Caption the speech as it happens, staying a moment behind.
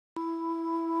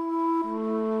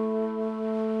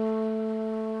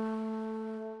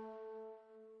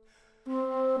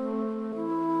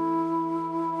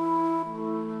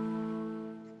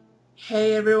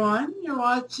Hey everyone, you're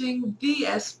watching the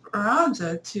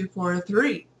Esperanza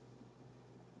 243.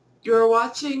 You're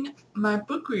watching my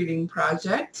book reading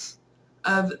project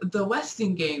of The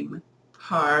Westing Game,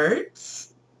 part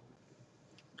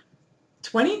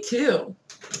 22.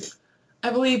 I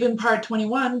believe in part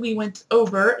 21 we went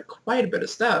over quite a bit of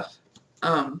stuff.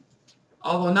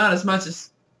 Although not as much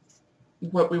as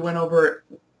what we went over,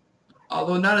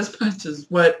 although not as much as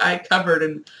what I covered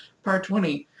in part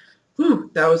 20.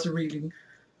 Whew, that was a reading.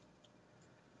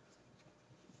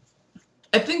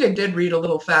 I think I did read a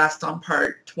little fast on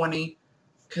part 20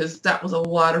 because that was a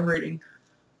lot of reading.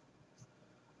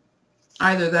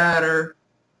 Either that or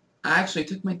I actually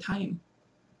took my time,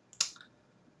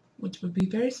 which would be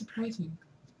very surprising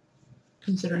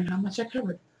considering how much I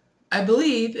covered. I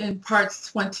believe in parts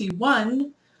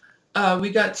 21 we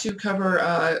got to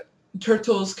cover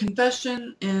Turtle's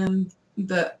confession and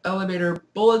the elevator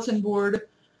bulletin board.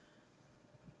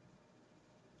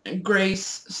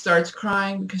 Grace starts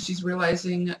crying because she's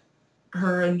realizing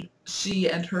she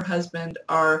and her husband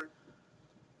are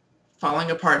falling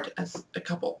apart as a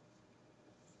couple.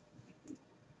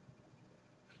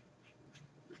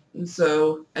 And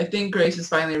so I think Grace has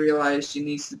finally realized she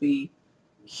needs to be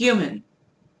human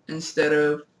instead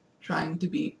of trying to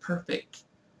be perfect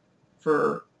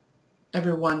for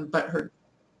everyone but her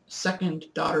second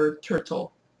daughter,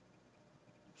 Turtle.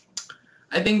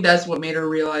 I think that's what made her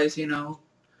realize,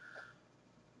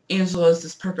 Angela's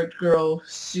this perfect girl.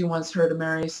 She wants her to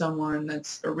marry someone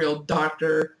that's a real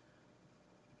doctor.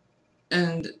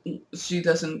 And she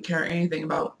doesn't care anything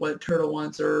about what Turtle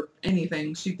wants or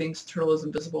anything. She thinks Turtle is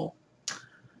invisible.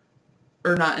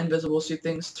 Or not invisible. She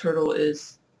thinks Turtle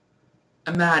is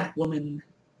a mad woman.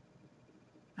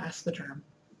 That's the term.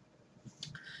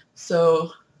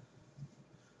 So,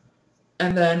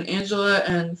 and then Angela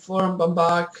and Florence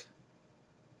Baumbach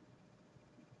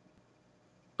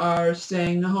are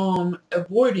staying home,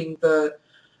 avoiding the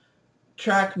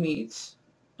track meets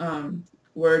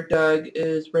where Doug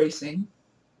is racing.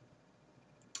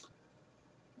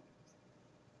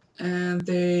 And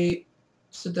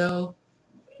Sadell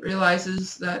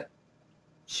realizes that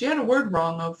she had a word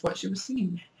wrong of what she was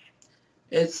singing.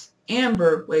 It's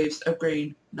amber waves of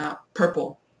green, not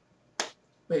purple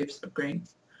waves of green.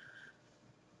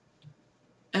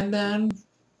 And then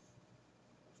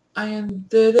I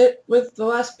ended it with the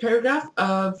last paragraph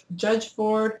of Judge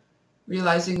Ford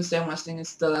realizing Sam Westing is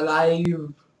still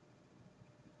alive.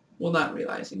 Well, not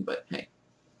realizing, but hey.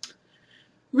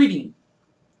 Reading.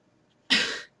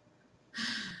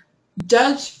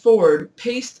 Judge Ford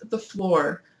paced the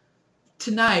floor.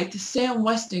 Tonight, Sam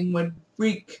Westing would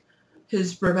wreak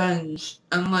his revenge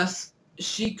unless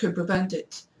she could prevent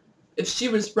it. If she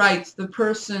was right, the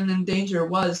person in danger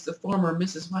was the former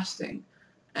Mrs. Westing.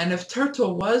 And if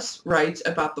Turtle was right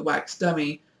about the wax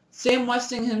dummy, Sam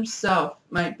Westing himself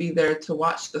might be there to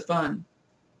watch the fun.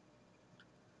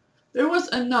 There was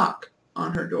a knock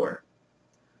on her door.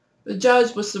 The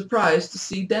judge was surprised to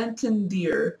see Denton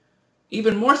Deere,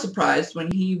 even more surprised when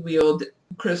he wheeled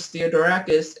Chris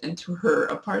Theodorakis into her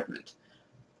apartment.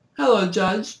 "Hello,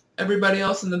 Judge. Everybody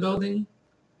else in the building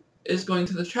is going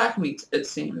to the track meet, it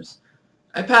seems.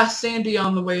 I passed Sandy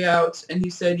on the way out, and he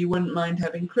said you wouldn't mind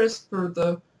having Chris for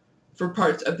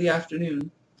part of the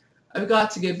afternoon. I've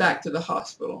got to get back to the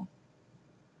hospital."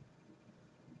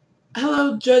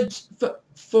 "Hello, Judge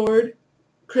Ford."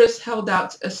 Chris held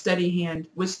out a steady hand,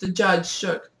 which the judge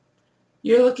shook.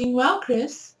 "You're looking well,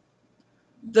 Chris."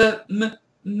 "The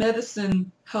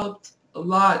medicine helped a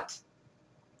lot."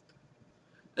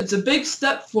 "It's a big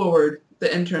step forward,"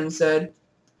 the intern said.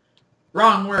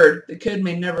 "Wrong word. The kid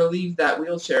may never leave that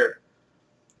wheelchair.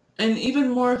 An even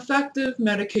more effective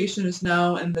medication is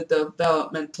now in the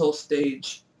developmental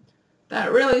stage."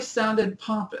 That really sounded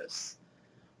pompous.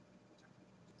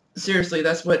 Seriously,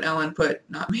 that's what Ellen put,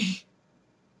 not me.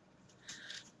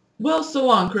 "Well, so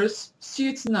long, Chris. See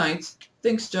you tonight."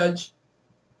 "Thanks, Judge."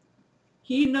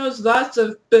 "He knows lots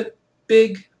of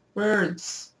big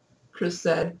words," Chris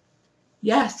said.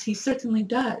 "Yes, he certainly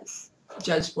does,"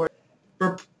 Judge Ford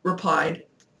replied.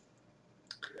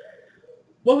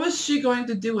 What was she going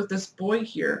to do with this boy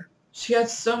here? She had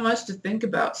so much to think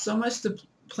about, so much to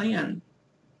plan.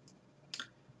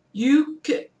 "You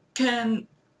can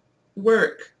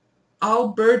work. I'll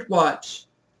bird watch,"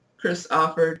 Chris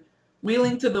offered,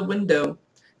 wheeling to the window,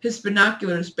 his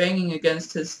binoculars banging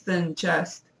against his thin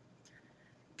chest.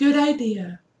 "Good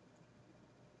idea."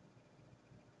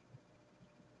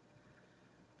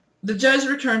 The judge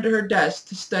returned to her desk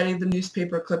to study the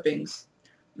newspaper clippings.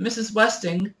 Mrs.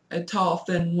 Westing, a tall,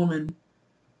 thin woman.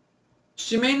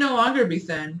 She may no longer be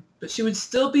thin, but she would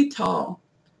still be tall.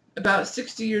 about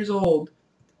 60 years old.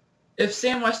 If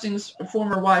Sam Westing's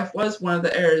former wife was one of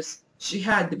the heirs, she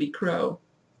had to be Crow.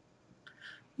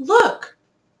 "Look!"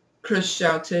 Chris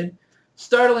shouted,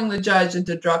 startling the judge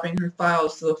into dropping her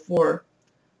files to the floor.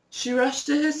 She rushed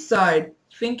to his side,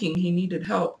 thinking he needed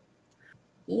help.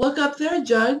 "Look up there,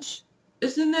 Judge.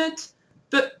 Isn't it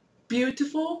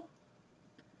beautiful?"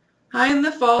 High in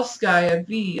the fall sky, a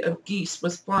V of geese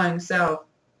was flying south.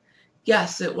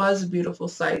 Yes, it was a beautiful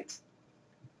sight.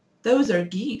 "Those are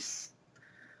geese,"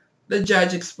 the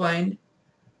judge explained.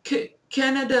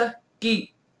 Canada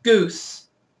goose.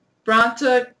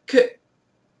 Branta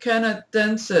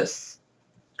canadensis,"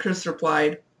 Chris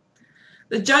replied.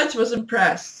 The judge was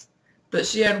impressed, but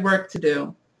she had work to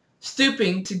do.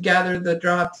 Stooping to gather the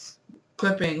dropped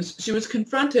clippings, she was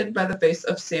confronted by the face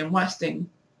of Sam Westing.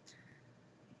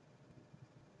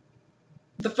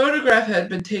 The photograph had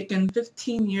been taken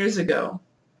 15 years ago.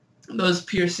 Those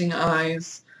piercing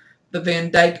eyes, the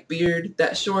Van Dyke beard,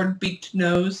 that short-beaked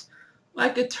nose,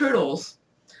 like a turtle's.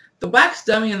 The wax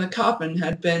dummy in the coffin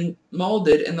had been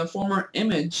molded in the former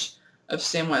image of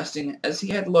Sam Westing as he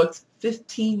had looked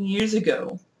 15 years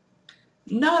ago.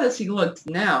 Not as he looked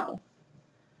now.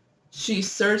 She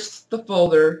searched the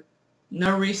folder.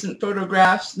 No recent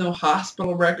photographs, no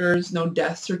hospital records, no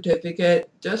death certificate,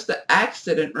 just the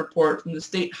accident report from the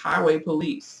State Highway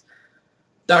Police.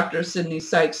 Dr. Sidney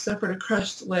Sykes suffered a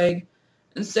crushed leg,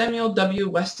 and Samuel W.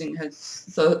 Westing had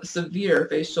severe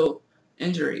facial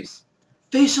injuries.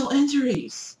 Facial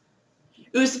injuries!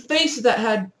 It was the face that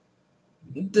had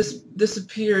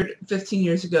disappeared 15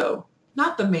 years ago,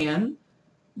 not the man.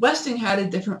 Westing had a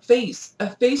different face,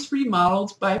 a face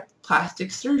remodeled by plastic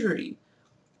surgery.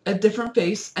 A different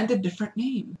face and a different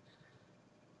name.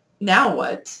 Now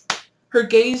what? Her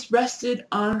gaze rested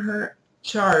on her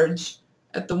charge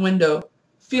at the window.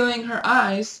 Feeling her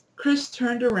eyes, Chris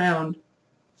turned around.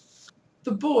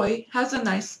 The boy has a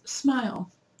nice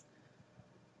smile.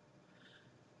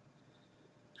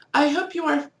 "I hope you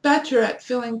are better at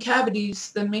filling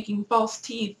cavities than making false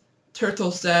teeth,"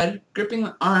 Turtle said, gripping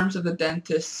the arms of the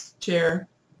dentist's chair.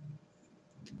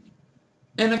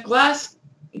 In a glass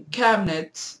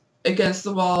cabinet against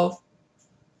the wall,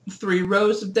 3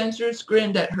 rows of dentures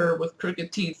grinned at her with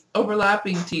crooked teeth,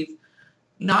 overlapping teeth,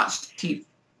 notched teeth.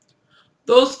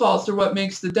 "Those faults are what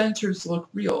makes the dentures look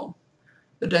real,"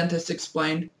 the dentist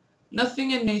explained.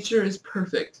 "Nothing in nature is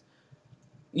perfect.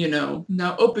 You know.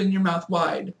 Now open your mouth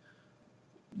wide."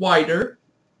 "Wider."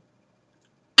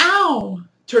 "Ow!"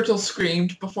 Turtle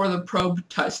screamed before the probe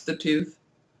touched the tooth.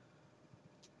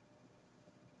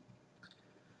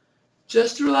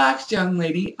 "Just relax, young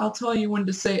lady. I'll tell you when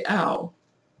to say ow."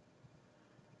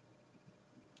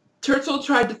 Turtle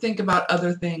tried to think about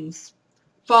other things.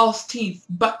 False teeth,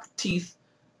 buck teeth.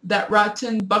 That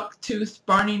rotten buck-toothed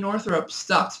Barney Northrop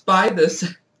stopped by this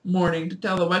morning to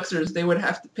tell the Wexers they would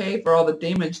have to pay for all the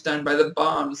damage done by the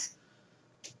bombs.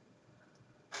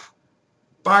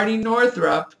 Barney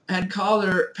Northrop had called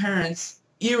her parents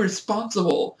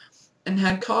irresponsible and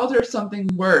had called her something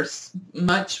worse,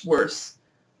 much worse.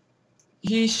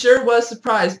 He sure was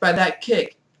surprised by that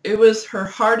kick. It was her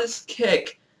hardest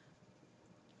kick.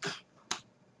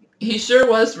 He sure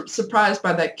was surprised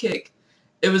by that kick.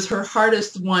 It was her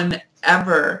hardest one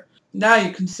ever. Now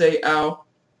you can say ow.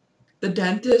 The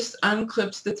dentist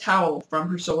unclipped the towel from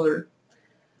her shoulder.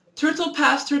 Turtle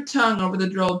passed her tongue over the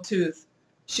drilled tooth.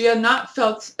 She had not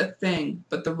felt a thing,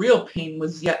 but the real pain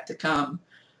was yet to come.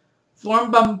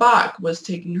 Florm Bach was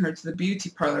taking her to the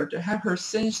beauty parlor to have her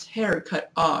singed hair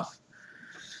cut off.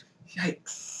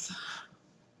 Yikes.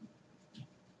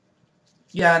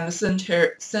 Yeah, and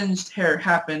the singed hair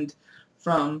happened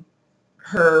from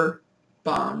her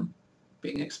bomb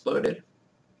being exploded.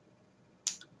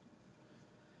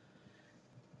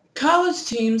 College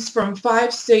teams from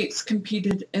 5 states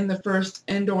competed in the first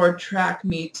indoor track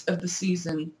meet of the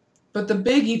season, but the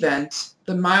big event,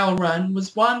 the mile run,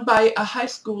 was won by a high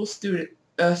school senior.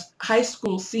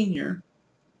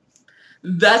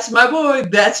 "That's my boy!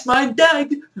 That's my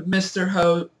Doug!" Mr.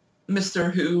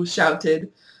 Who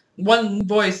shouted, one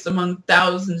voice among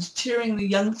thousands cheering the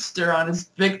youngster on his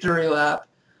victory lap.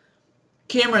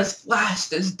 Cameras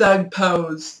flashed as Doug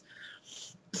posed,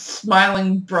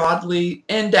 smiling broadly,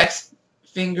 index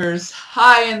fingers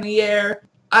high in the air.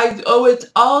 "I owe it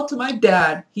all to my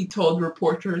dad," he told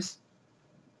reporters.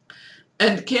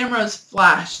 And cameras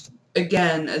flashed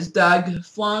again as Doug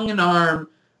flung an arm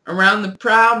around the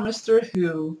proud Mr.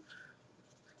 Who.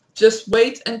 Just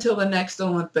wait until the next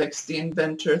Olympics, the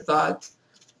inventor thought.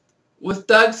 With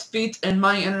Doug's feet and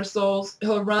my inner soles,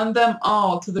 he'll run them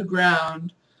all to the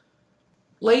ground.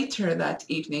 Later that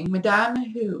evening, Madame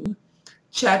Who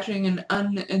chattering in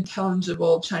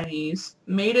unintelligible Chinese,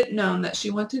 made it known that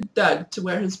she wanted Doug to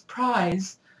wear his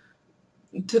prize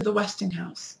to the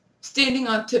Westinghouse. Standing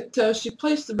on tiptoe, she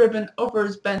placed the ribbon over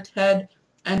his bent head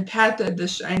and patted the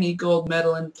shiny gold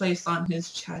medal in place on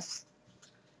his chest.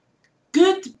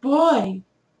 "Good boy,"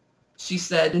 she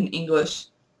said in English.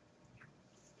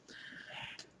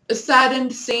 A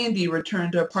saddened Sandy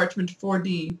returned to apartment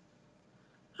 4D.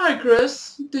 "Hi,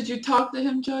 Chris. Did you talk to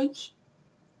him, Judge?"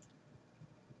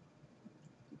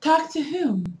 "Talk to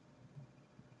whom?"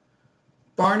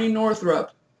 "Barney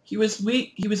Northrup. He was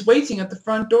waiting at the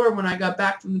front door when I got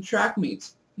back from the track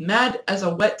meets, mad as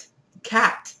a wet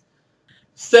cat.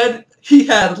 Said he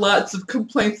had lots of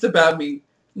complaints about me,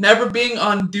 never being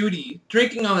on duty,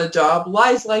 drinking on the job,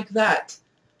 lies like that.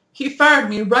 He fired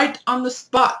me right on the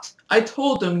spot. I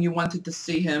told him you wanted to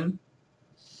see him,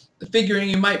 figuring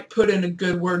you might put in a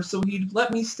good word, so he'd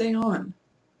let me stay on."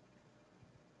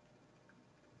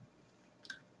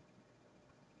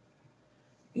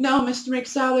 "No, Mr.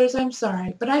 McSallers, I'm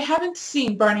sorry, but I haven't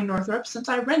seen Barney Northrup since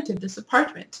I rented this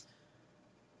apartment."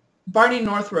 Barney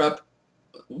Northrup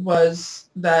was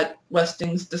that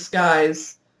Westing's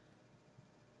disguise.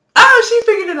 Ah, she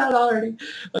figured it out already.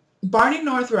 Barney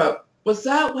Northrup was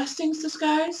that Westing's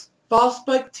disguise? False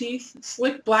spiked teeth,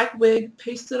 slick black wig,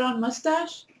 pasted on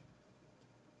mustache?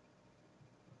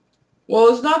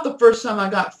 "Well, it's not the first time I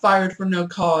got fired for no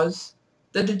cause."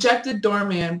 The dejected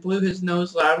doorman blew his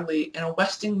nose loudly in a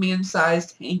Westing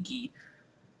man-sized hanky.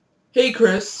 "Hey,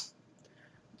 Chris.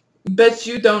 Bet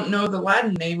you don't know the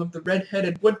Latin name of the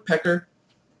red-headed woodpecker."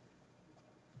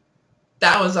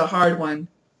 That was a hard one.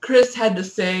 Chris had to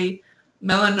say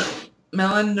Melanurpus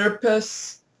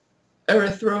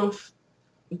erythroph.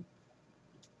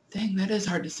 Dang, that is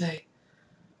hard to say.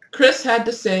 Chris had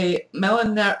to say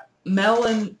Melanurpus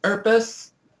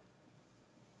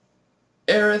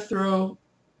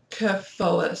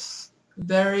erythrocephalus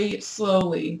very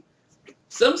slowly.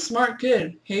 Some smart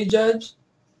kid. Hey, Judge?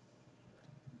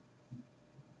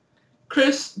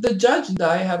 "Chris, the judge and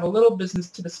I have a little business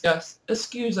to discuss.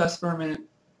 Excuse us for a minute."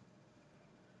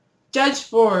 Judge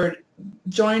Ford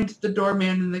joined the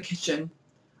doorman in the kitchen.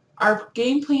 "Our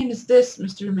game plan is this,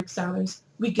 Mr. McSallers.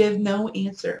 We give no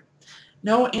answer.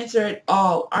 No answer at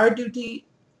all. Our duty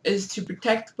is to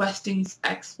protect Westing's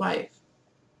ex-wife."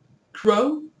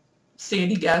 "Crow?"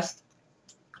 Sandy gasped.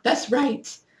 "That's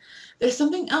right. There's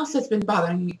something else that's been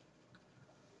bothering me."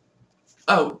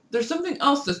 "Oh, there's something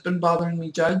else that's been bothering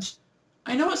me, Judge.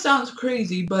 I know it sounds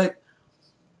crazy, but,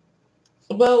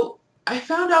 well, I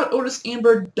found out Otis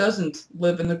Amber doesn't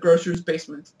live in the grocer's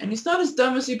basement, and he's not as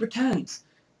dumb as he pretends.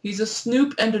 He's a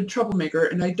snoop and a troublemaker,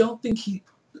 and I don't think he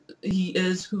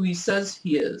is who he says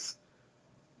he is."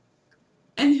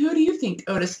 "And who do you think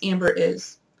Otis Amber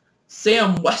is?"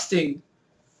 "Sam Westing."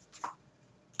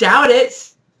 "Doubt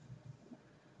it."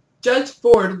 Judge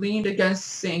Ford leaned against the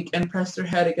sink and pressed her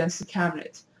head against the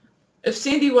cabinet. If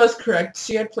Sandy was correct,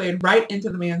 she had played right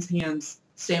into the man's hands,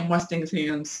 Sam Westing's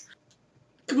hands.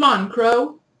 "Come on,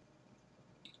 Crow.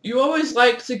 You always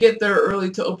like to get there early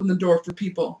to open the door for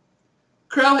people."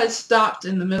 Crow had stopped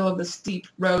in the middle of the steep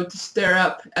road to stare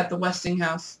up at the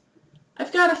Westinghouse.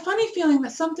 "I've got a funny feeling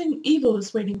that something evil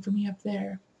is waiting for me up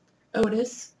there,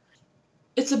 Otis.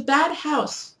 It's a bad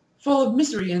house, full of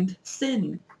misery and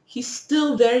sin. He's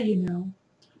still there, you know."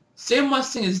 "Sam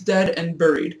Westing is dead and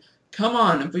buried. Come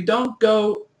on, if we don't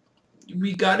go,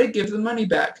 we gotta give the money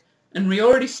back. And we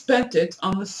already spent it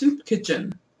on the soup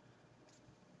kitchen."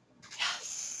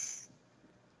 "Yes.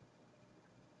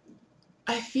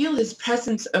 I feel his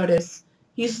presence, Otis.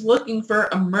 He's looking for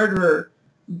a murderer.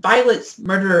 Violet's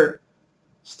murderer."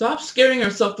 "Stop scaring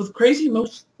yourself with crazy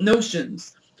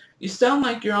notions. You sound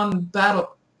like you're on the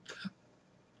battle.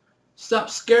 Stop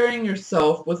scaring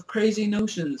yourself with crazy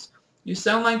notions. You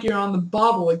sound like you're on the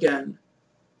bobble again."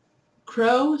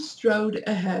 Crow strode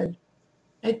ahead.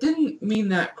 "I didn't mean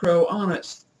that, Crow,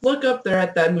 honest. Look up there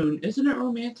at that moon. Isn't it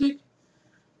romantic?"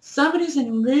 "Somebody's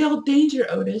in real danger,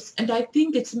 Otis, and I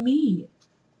think it's me."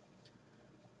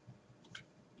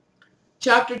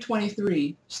 Chapter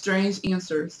 23. Strange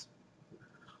Answers.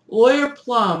 Lawyer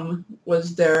Plum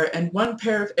was there and one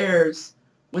pair of airs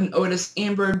when Otis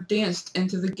Amber danced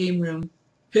into the game room.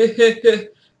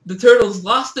 "The turtle's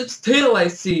lost its tail, I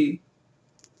see."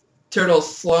 Turtle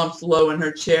slumped low in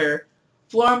her chair.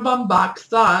 Florm Baumbach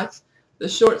thought the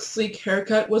short, sleek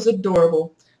haircut was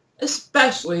adorable,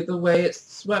 especially the way it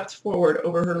swept forward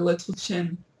over her little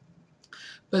chin.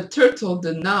 But Turtle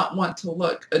did not want to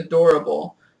look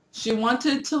adorable. She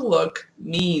wanted to look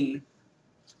mean.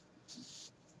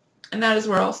 And that is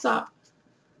where I'll stop.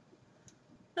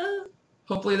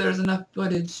 Hopefully there's enough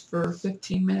footage for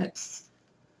 15 minutes.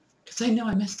 because I know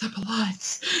I messed up a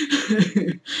lot.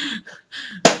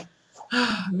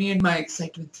 Me and my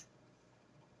excitement.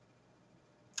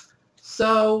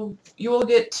 So you will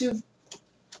get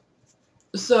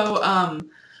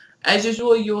as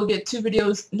usual, you will get 2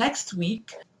 videos next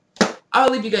week.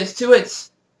 I'll leave you guys to it.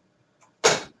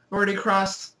 I've already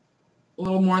crossed a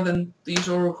little more than the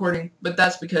usual recording, but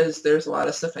that's because there's a lot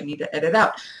of stuff I need to edit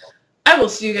out. I will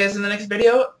see you guys in the next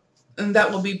video, and that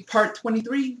will be part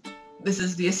 23. This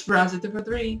is the Esperanza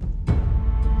 343,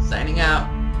 signing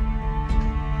out.